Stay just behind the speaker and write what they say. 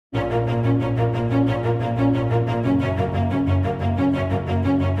Ladies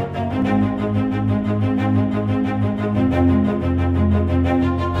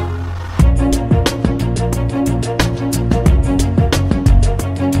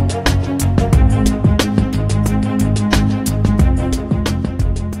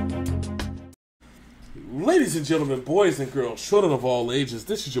and gentlemen, boys and girls, children of all ages,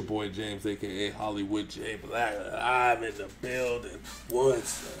 this is your boy James, aka Hollywood J Black. I'm in the building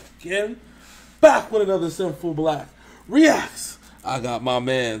once again, back with another Synful Blaq reacts. I got my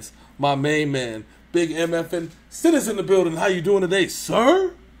main man, Big MFN Sid in the building. How you doing today,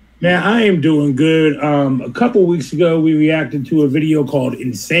 sir? Man, I am doing good. A couple weeks ago, we reacted to a video called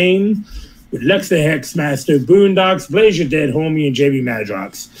Insane with Lex the Hexmaster, Boondocks, Blaze Your Dead Homie, and JB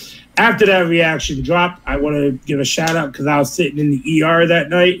Madrox. After that reaction dropped, I want to give a shout out because I was sitting in the ER that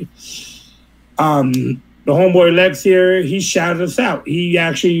night. The homeboy Lex here, he shouted us out. He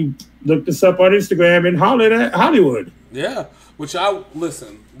actually looked us up on Instagram and hollered at Hollywood. Yeah,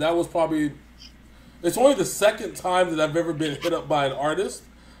 listen, that was probably, it's only the second time that I've ever been hit up by an artist.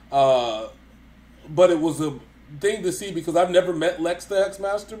 But it was a thing to see because I've never met Lex the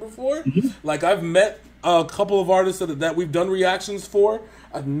Hexmaster before. Like, I've met a couple of artists that we've done reactions for.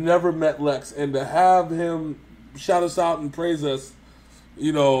 I've never met Lex, and to have him shout us out and praise us, he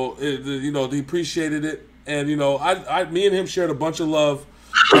appreciated it, and me and him shared a bunch of love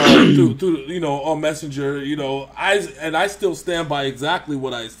through on Messenger. I still stand by exactly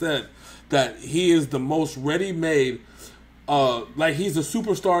what I said, that he is the most ready-made. Like, he's a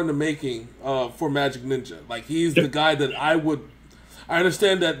superstar in the making for Magic Ninja. Like, he's the guy that I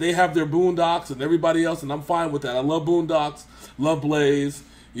understand that they have their Boondocks and everybody else, and I'm fine with that. I love Boondocks, love Blaze,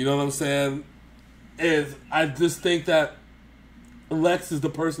 you know what I'm saying? And I just think that Lex is the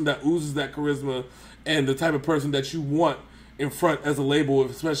person that oozes that charisma and the type of person that you want in front as a label,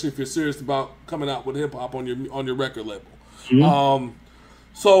 especially if you're serious about coming out with hip-hop on your record label.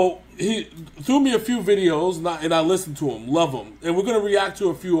 So he threw me a few videos, and I listened to them, love them, and we're gonna react to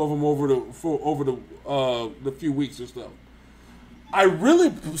a few of them over the few weeks or so. I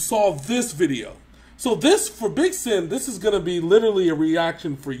really saw this video, so this for Big Sin, this is gonna be literally a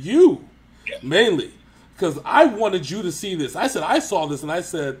reaction for you, mainly, because I wanted you to see this. I saw this, and I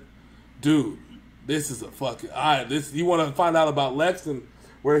said, dude, this is a fucking you want to find out about Lex and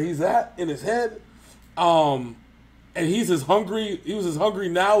where he's at in his head, and he's as hungry. He was as hungry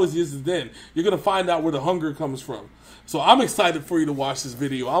now as he is then. You're gonna find out where the hunger comes from. So I'm excited for you to watch this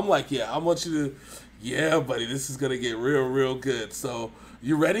video. I'm like, yeah, I want you to, yeah, buddy, this is gonna get real, real good. So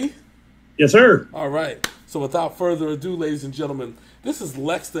you ready? Yes, sir. All right. So without further ado, ladies and gentlemen, this is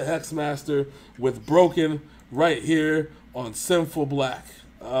Lex the Hexmaster with Broken right here on Synful Blaq.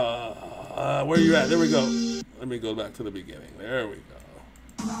 Where you at? There we go. Let me go back to the beginning. There we go.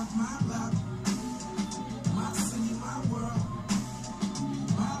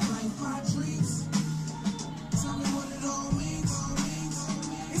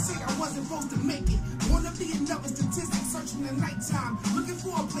 To make it. Wanna be another statistic, searching the nighttime, looking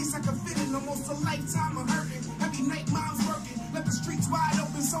for a place I can fit in, almost a lifetime of hurting. Every night mom's working, left the streets wide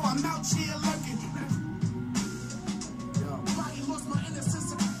open, so I'm out here lurking. Body lost my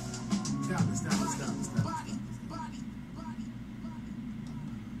innocence. Stop.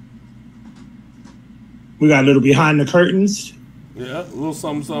 We got a little behind the curtains. Yeah, a little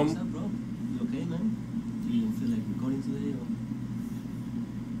something. What's up, bro? You okay, man? Do you feel like recording today, or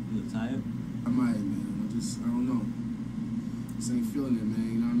you look tired? I might, man. I don't know. Just ain't feeling it,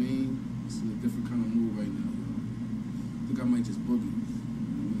 man. You know what I mean? It's in a different kind of mood right now, yo. I think I might just boogie. You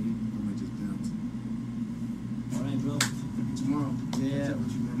know what I mean? I might just bounce. All right, bro. Tomorrow. Yeah.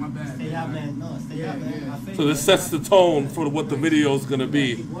 With you, man. My bad. Stay out, man. No, stay out, man. Yeah. So this sets the tone for what the video is gonna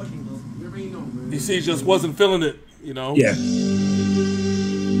be. Keep working, though. You already know, man. You see, he just wasn't feeling it, you know? Yeah.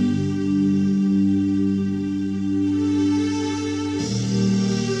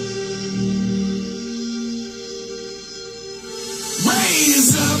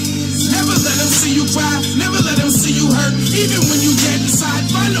 Raise up. Never let them see you cry. Never let them see you hurt. Even when you get inside,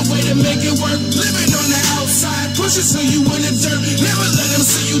 find a way to make it work. Living on the outside, push it so you in the dirt. Never let them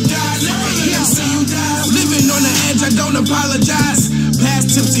see you die. Never let them see you die. Living on the edge, I don't apologize.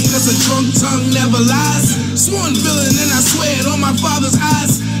 Past tipsiness, a drunk tongue never lies. Sworn villain, and I swear it on my father's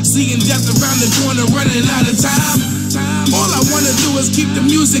eyes. Seeing death around the corner, running out of time. All I wanna do is keep the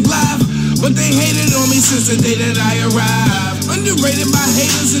music live. But they hated on me since the day that I arrived. Underrated by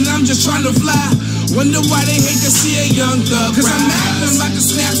haters and I'm just trying to fly. Wonder why they hate to see a young thug. Cause I'm mad and I'm about to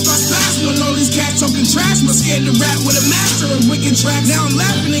snap, start spazzing on all these cats talking trash. But scared to rap with a master of wicked tracks. Now I'm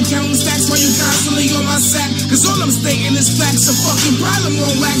laughing and counting stacks while you constantly on my sack. Cause all I'm stating is facts. A fucking problem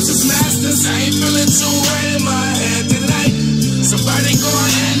won't wax as masters. I ain't feeling too right in my head tonight. Somebody gonna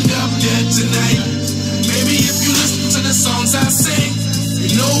end up dead tonight. Maybe if you listen to the songs I sing,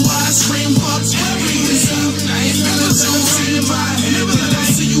 you know why I scream fuck everything. I ain't feeling too right in my head. Never let I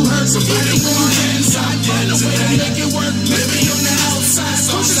see you hurt. Somebody gonna end inside. Find a way to make it work. Maybe on the outside.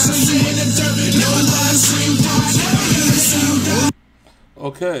 Pushing something in the dirt. Never let I scream fuck everything.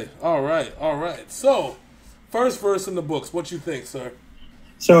 Okay, all right. So, first verse in the books. What you think, sir?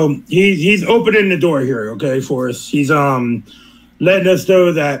 So he's opening the door here, okay, for us. He's letting us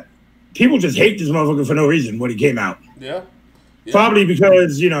know that people just hate this motherfucker for no reason when he came out. Yeah. Probably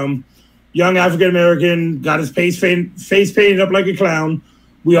because, you know, young African American got his face painted up like a clown.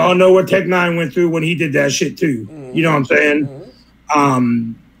 We all know what Tech Nine went through when he did that shit too. Mm-hmm. You know what I'm saying?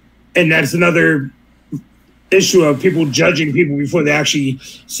 Mm-hmm. And that's another issue of people judging people before they actually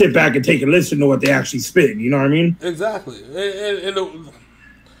sit back and take a listen to what they actually spit. You know what I mean? Exactly. And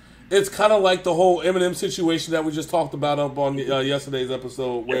it's kind of like the whole Eminem situation that we just talked about up on yesterday's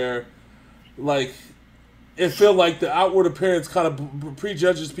episode, where, like, it felt like the outward appearance kind of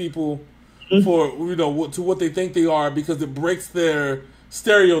prejudges people for, you know, to what they think they are, because it breaks their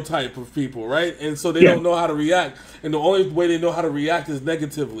stereotype of people, right? And so they don't know how to react, and the only way they know how to react is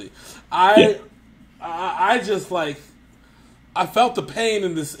negatively. I just, like, I felt the pain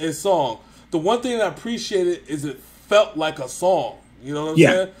in this song. The one thing I appreciated is it felt like a song. You know what I'm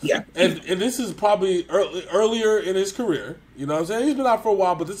saying? Yeah. And this is probably earlier in his career. You know what I'm saying? He's been out for a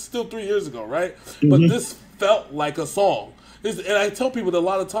while, but this is still 3 years ago, right? Mm-hmm. But this felt like a song. And I tell people that a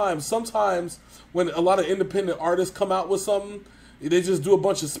lot of times, sometimes when a lot of independent artists come out with something, they just do a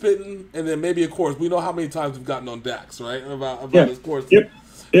bunch of spitting and then maybe a chorus. We know how many times we've gotten on Dax, right? About his chorus. Yep.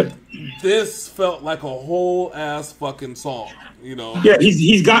 This felt like a whole ass fucking song, you know. Yeah,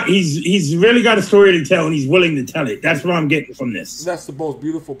 he's really got a story to tell, and he's willing to tell it. That's what I'm getting from this. That's the most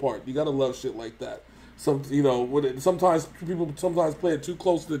beautiful part. You gotta love shit like that. Sometimes people play it too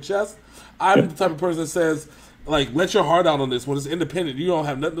close to the chest. I'm the type of person that says, like, let your heart out on this. When it's independent, you don't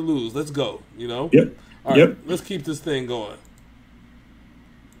have nothing to lose. Let's go. You know. Yep. All right. Let's keep this thing going.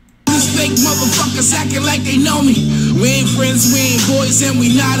 Fake motherfuckers acting like they know me. We ain't friends, we ain't boys, and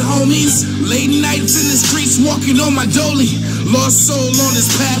we not homies. Late nights in the streets, walking on my dolly. Lost soul on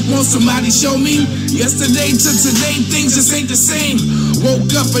this path, won't somebody show me? Yesterday to today, things just ain't the same.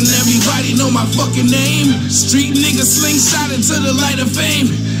 Woke up and everybody know my fucking name. Street nigga slingshot into the light of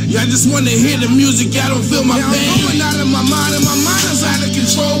fame. Y'all just wanna hear the music, y'all don't feel my pain. I'm going out of my mind, and my mind is out of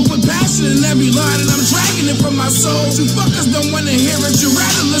control. Put passion in every line, and I'm dragging it from my soul. You fuckers don't wanna hear it, you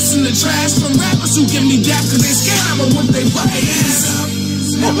rather listen to trash from rappers who give me dap, cause they scared I'ma whoop they fucking ass up.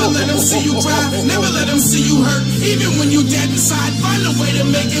 Never let them see you cry, never let them see you hurt. Even when you dead inside, find a way to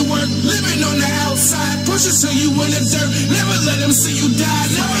make it work. Living on the outside, push it till you in the dirt. Never let them see you die,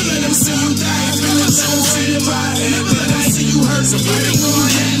 never let them see you die. Never let them see you cry, never let them see you hurt. Somebody go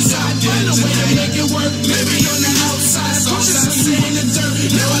dead inside, find a way to make it work. Living on the outside, push it till you in the dirt.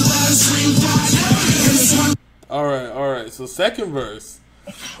 Never let them scream why, never let them. All right. So second verse.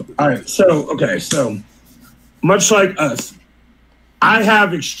 All right. So much like us, I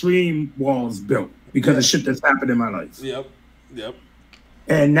have extreme walls built because of shit that's happened in my life. Yep.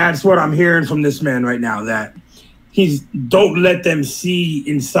 And that's what I'm hearing from this man right now, that he's don't let them see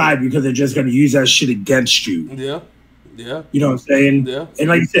inside because they're just going to use that shit against you. Yeah. You know what I'm saying? Yeah. And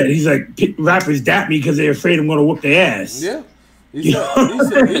like you said, he's like, rappers dap me because they're afraid I'm going to whoop their ass. Yeah. He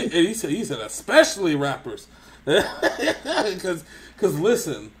said, especially rappers. Because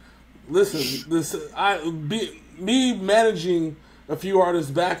listen, me managing a few artists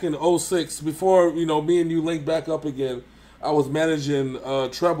back in 06, before, you know, me and you linked back up again, I was managing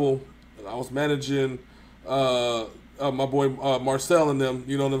Treble, and I was managing my boy Marcel and them,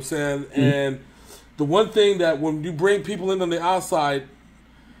 you know what I'm saying? Mm-hmm. And the one thing that when you bring people in on the outside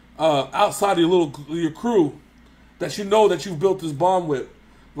of your crew, that you know that you've built this bond with,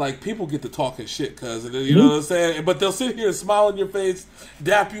 like, people get to talking shit, cuz, you know what I'm saying? But they'll sit here and smile in your face,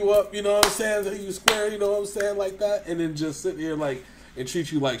 dap you up, you know what I'm saying? So you square, you know what I'm saying, like that, and then just sit here like and treat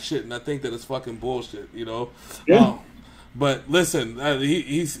you like shit. And I think that it's fucking bullshit, you know? Yeah. But listen,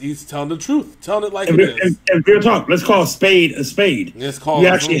 he's telling the truth, telling it like it is. And real talk, let's call a spade a spade. Let's call you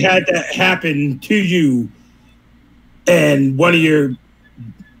actually had that happen to you, and one of your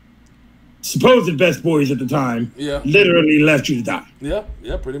supposed best boys at the time literally left you to die. Yeah,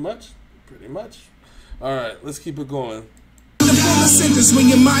 pretty much. All right, let's keep it going. The a sentence when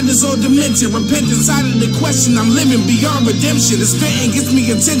your mind is all demented. Repentance out of the question, I'm living beyond redemption. This venting gets me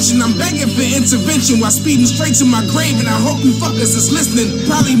attention, I'm begging for intervention while speeding straight to my grave. And I hope you fuckers is listening,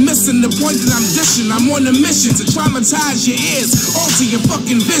 probably missing the point that I'm dishing. I'm on a mission to traumatize your ears, alter your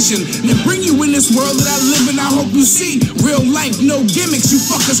fucking vision, and bring you in this world that I live in. I hope you see real life, no gimmicks, you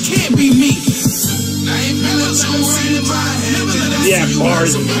fuckers can't be me. I ain't feeling so worried in my head. Yeah,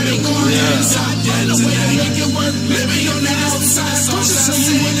 bars. Living on the outside, so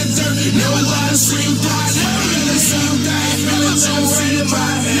you in the dirt. Never let us see you die. Never let us see you die. Ain't feeling so worried in my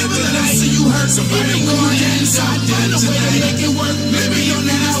head. Never let us see you hurt. Somebody go on the inside. Find a way to make it work. Living on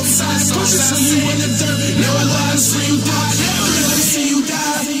the outside, so you in the dirt. Never let us see you die. Never let us see you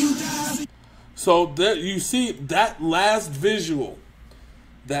die. So there, you see that last visual.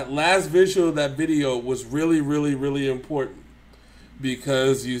 That last visual of that video was really, really, really important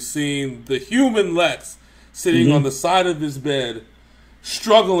because you seen the human Lex sitting on the side of his bed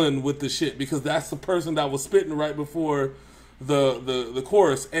struggling with the shit because that's the person that was spitting right before the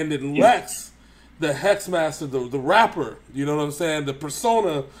chorus. And then Lex, the Hexmaster, the rapper, you know what I'm saying? The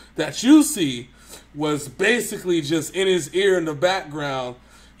persona that you see was basically just in his ear in the background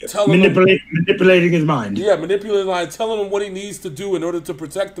manipulating his mind. Yeah, manipulating his mind, telling him what he needs to do in order to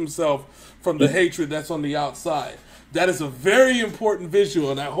protect himself from the hatred that's on the outside. That is a very important visual,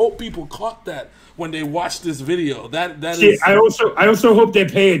 and I hope people caught that when they watched this video. I also hope they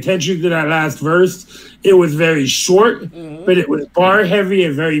pay attention to that last verse. It was very short, but it was bar heavy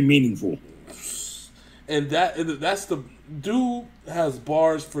and very meaningful. And that's the dude has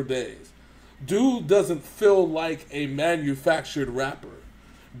bars for days. Dude doesn't feel like a manufactured rapper.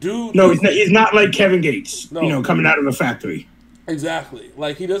 Dude, no, he's not like Kevin Gates, coming out of a factory. Exactly.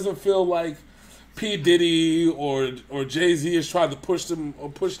 Like, he doesn't feel like P. Diddy or Jay-Z is trying to push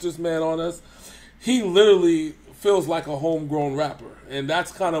this man on us. He literally feels like a homegrown rapper. And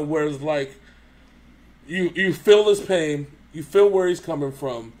that's kind of where it's like, you feel his pain, you feel where he's coming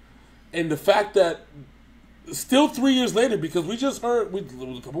from. And the fact that still 3 years later, because we just heard,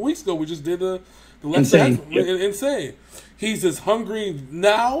 a couple weeks ago, we just did the Lex Insane. He's as hungry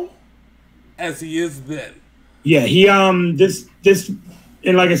now as he is then. Yeah, he this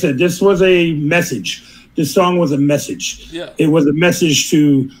and like I said, this was a message. This song was a message. Yeah, it was a message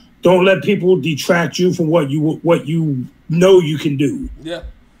to don't let people detract you from what you know you can do. Yeah,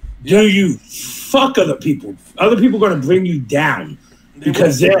 do you fuck other people? Other people are gonna bring you down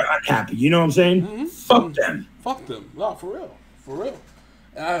because they're unhappy. You know what I'm saying? Fuck them. Fuck them. No, for real, for real.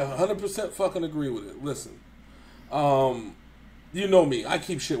 I 100% fucking agree with it. Listen, you know me. I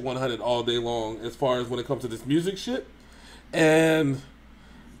keep shit 100 all day long as far as when it comes to this music shit. And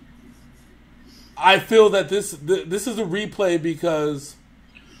I feel that this is a replay because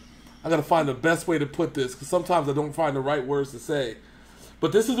I got to find the best way to put this because sometimes I don't find the right words to say.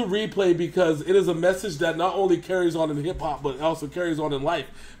 But this is a replay because it is a message that not only carries on in hip-hop but also carries on in life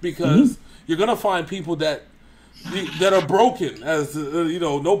because you're going to find people that are broken, as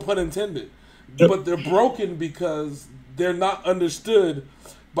no pun intended, but they're broken because they're not understood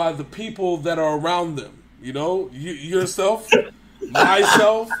by the people that are around them. You know, yourself,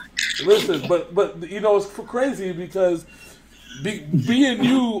 myself. Listen, but it's crazy because me and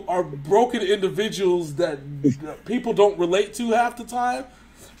you are broken individuals that people don't relate to half the time,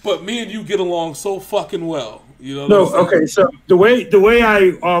 but me and you get along so fucking well. You know? No, okay. So the way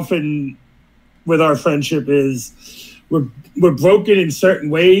I often with our friendship is we're broken in certain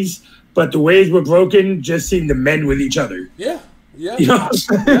ways, but the ways we're broken just seem to mend with each other. Yeah, yeah, you know what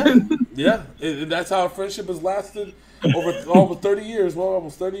I'm saying? yeah. And that's how our friendship has lasted over 30 years. Well,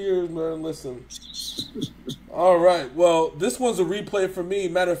 almost 30 years, man. Listen. All right. Well, this one's a replay for me.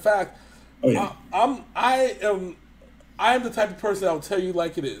 Matter of fact, I am the type of person that will tell you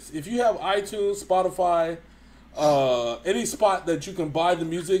like it is. If you have iTunes, Spotify, any spot that you can buy the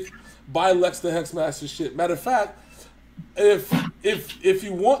music, buy Lex the Hexmaster shit. Matter of fact, if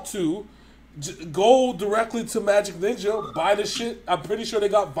you want to, go directly to Magic Ninja, buy the shit. I'm pretty sure they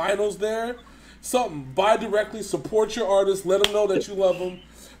got vinyls there. Something. Buy directly, support your artists, let them know that you love them.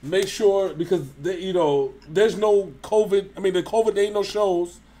 Make sure, because there's no COVID. I mean, the COVID, there ain't no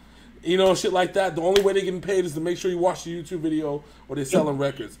shows. Shit like that. The only way they're getting paid is to make sure you watch the YouTube video or they're selling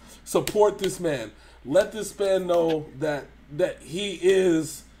records. Support this man. Let this man know that he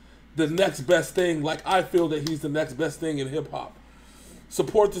is the next best thing. Like I feel that he's the next best thing in hip hop.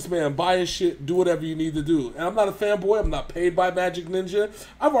 Support this man, buy his shit, do whatever you need to do. And I'm not a fanboy. I'm not paid by Magic Ninja.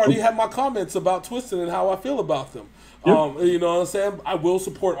 I've already had my comments about Twisted and how I feel about them. You know what I'm saying? I will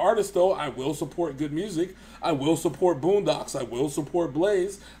support artists, though. I will support good music. I will support Boondocks. I will support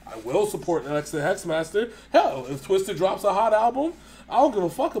Blaze. I will support Lex the Hexmaster. Hell, if Twisted drops a hot album, I don't give a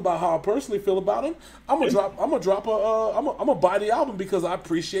fuck about how I personally feel about him. I'm gonna buy the album because I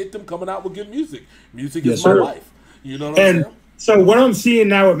appreciate them coming out with good music. Music is my life. You know what I'm saying? So what I'm seeing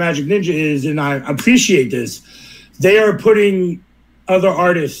now with Magic Ninja is, and I appreciate this, they are putting other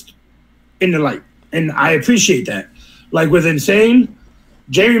artists in the light, and I appreciate that. Like with Insane,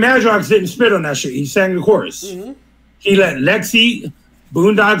 Jamie Madrox didn't spit on that shit. He sang the chorus. Mm-hmm. He let Lex eat,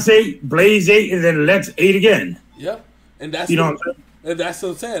 Boondocks ate, Blaze ate, and then Lex ate again. Yeah, and that's know what I'm saying? And that's what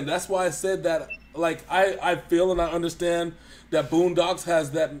I'm saying. That's why I said that. Like I feel and I understand that Boondocks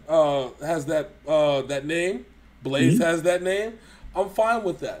has that name. Blaze has that name. I'm fine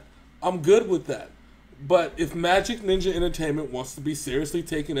with that. I'm good with that. But if Magic Ninja Entertainment wants to be seriously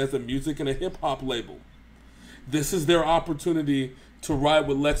taken as a music and a hip-hop label, this is their opportunity to ride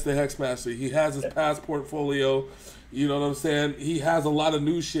with Lex the Hexmaster. He has his past portfolio. You know what I'm saying? He has a lot of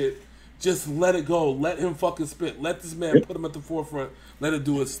new shit. Just let it go. Let him fucking spit. Let this man put him at the forefront. Let it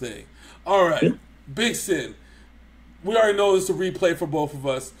do its thing. All right. Big Sin. We already know it's a replay for both of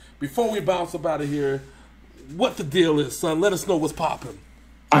us. Before we bounce up out of here, what the deal is, son. Let us know what's popping.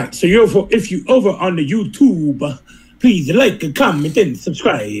 All right, so if you over on the YouTube, please like and comment and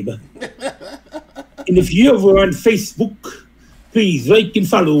subscribe. And if you're over on Facebook, please like and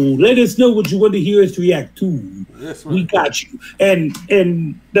follow. Let us know what you want to hear us react to. That's right. We got you. And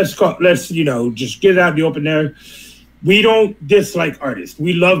let's just get it out in the open there. We don't dislike artists.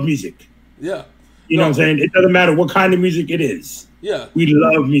 We love music. Yeah. You know what I'm saying? It doesn't matter what kind of music it is. Yeah. We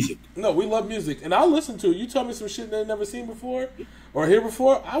love music. No, we love music. And I'll listen to it. You tell me some shit that I've never seen before or hear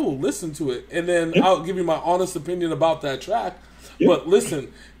before, I will listen to it. And then I'll give you my honest opinion about that track. But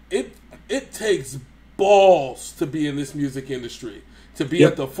listen, it takes balls to be in this music industry, to be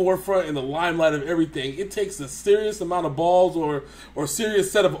at the forefront in the limelight of everything. It takes a serious amount of balls or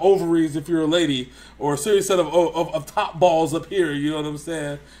serious set of ovaries if you're a lady, or a serious set of top balls up here, you know what I'm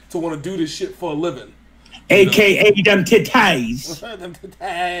saying, to want to do this shit for a living. AKA them titties. Them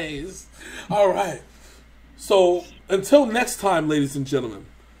titties. All right. So until next time, ladies and gentlemen,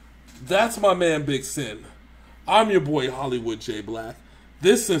 that's my man Big Sin. I'm your boy Hollywood J Black.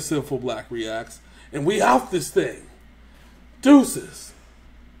 This is Synful Blaq Reacts, and we out this thing. Deuces.